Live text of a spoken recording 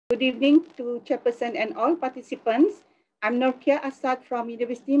Good evening to Chairperson and all participants. I'm Norkiah Arsat from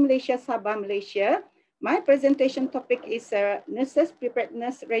University Malaysia, Sabah, Malaysia. My presentation topic is nurses'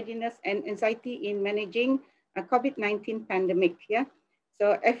 preparedness, readiness, and anxiety in managing COVID-19 pandemic. Yeah.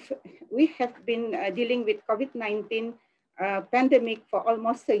 So if we have been dealing with COVID-19 pandemic for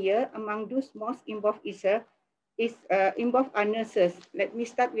almost a year. Among those most involved involved are nurses. Let me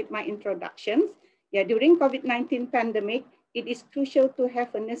start with my introductions. Yeah, during COVID-19 pandemic, it is crucial to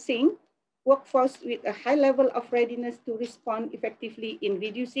have a nursing workforce with a high level of readiness to respond effectively in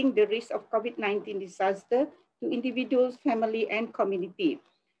reducing the risk of COVID-19 disaster to individuals, family, and community.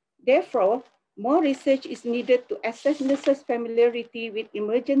 Therefore, more research is needed to assess nurses' familiarity with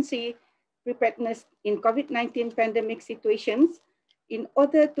emergency preparedness in COVID-19 pandemic situations in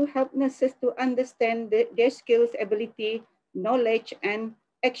order to help nurses to understand their skills, ability, knowledge, and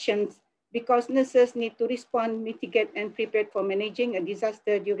actions, because nurses need to respond, mitigate, and prepare for managing a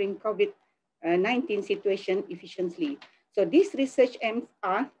disaster during COVID-19 situation efficiently. So these research aims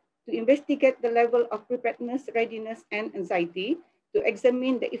are to investigate the level of preparedness, readiness, and anxiety, to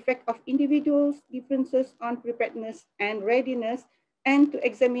examine the effect of individuals' differences on preparedness and readiness, and to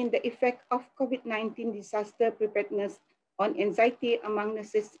examine the effect of COVID-19 disaster preparedness on anxiety among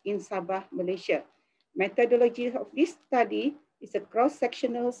nurses in Sabah, Malaysia. Methodology of this study is a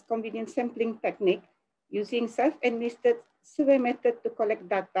cross-sectional convenience sampling technique using self-administered survey method to collect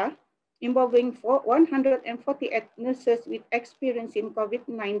data involving 148 nurses with experience in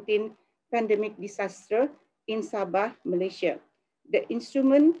COVID-19 pandemic disaster in Sabah, Malaysia. The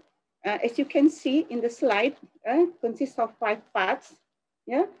instrument, as you can see in the slide, consists of 5 parts.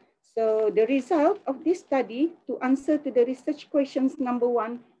 Yeah. So the result of this study, to answer to the research questions number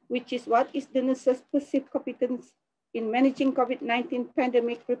 1, which is what is the nurse's perceived competence in managing COVID-19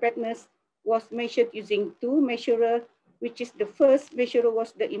 pandemic preparedness, was measured using 2 measures, which is the first measure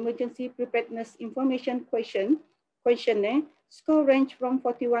was the emergency preparedness information questionnaire. Score range from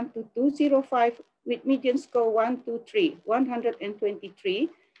 41 to 205 with median score 123.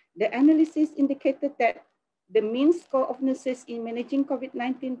 The analysis indicated that the mean score of nurses in managing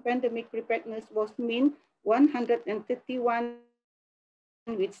COVID-19 pandemic preparedness was mean 131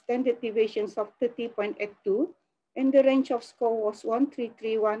 with standard deviations of 30.82, and the range of score was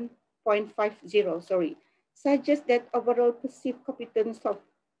 1331.50, suggests that overall perceived competence of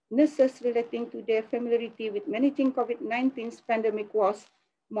nurses relating to their familiarity with managing COVID-19 pandemic was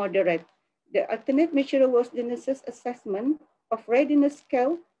moderate. The alternate measure was the nurses' assessment of readiness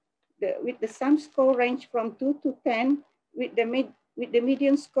scale with the sum score range from 2 to 10 with the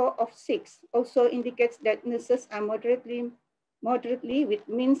median score of 6. Also indicates that nurses are moderately with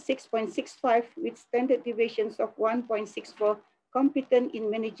mean 6.65 with standard deviations of 1.64 competent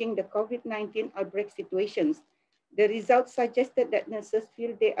in managing the COVID-19 outbreak situations. The results suggested that nurses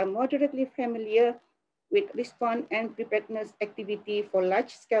feel they are moderately familiar with response and preparedness activity for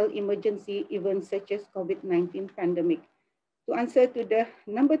large-scale emergency events such as COVID-19 pandemic. To answer to the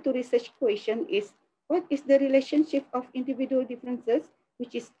number 2 research question is, what is the relationship of individual differences,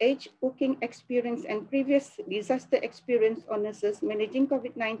 which is age, working experience, and previous disaster experience on nurses managing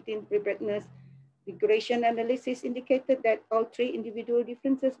COVID-19 preparedness? Regression analysis indicated that all 3 individual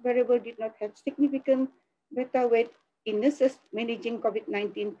differences variables did not have significant beta weight in nurses managing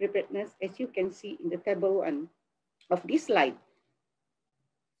COVID-19 preparedness, as you can see in the table 1 of this slide.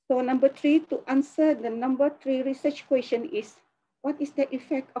 So number 3, to answer the number 3 research question is, what is the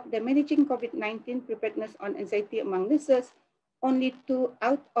effect of the managing COVID-19 preparedness on anxiety among nurses? Only 2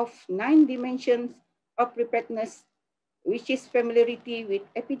 out of 9 dimensions of preparedness, which is familiarity with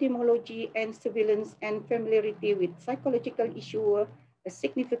epidemiology and surveillance and familiarity with psychological issue, were a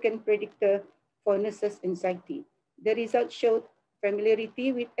significant predictor for nurses' anxiety. The results showed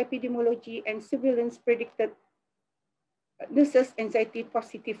familiarity with epidemiology and surveillance predicted nurses' anxiety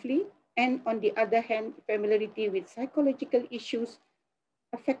positively, and on the other hand, familiarity with psychological issues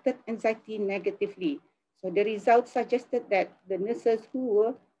affected anxiety negatively. So the results suggested that the nurses who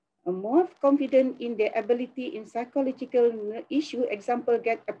were more confident in their ability in psychological issue, example,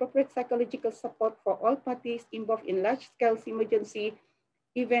 get appropriate psychological support for all parties involved in large-scale emergency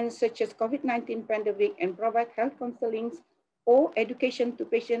events such as COVID-19 pandemic, and provide health counseling or education to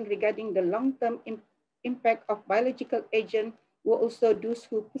patients regarding the long-term impact of biological agent, were also those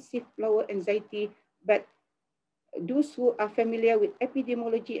who perceive lower anxiety, but those who are familiar with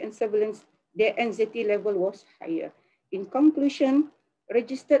epidemiology and surveillance, their anxiety level was higher. In conclusion,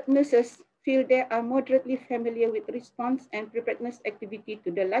 registered nurses feel they are moderately familiar with response and preparedness activity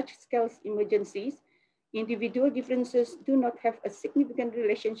to the large-scale emergencies. Individual differences do not have a significant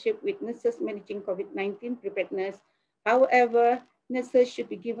relationship with nurses managing COVID-19 preparedness. However, nurses should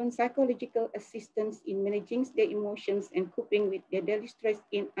be given psychological assistance in managing their emotions and coping with their daily stress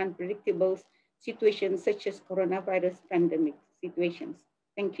in unpredictable situations such as coronavirus pandemic situations.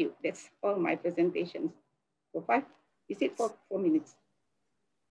 Thank you. That's all my presentations. So 5, is it for 4 minutes?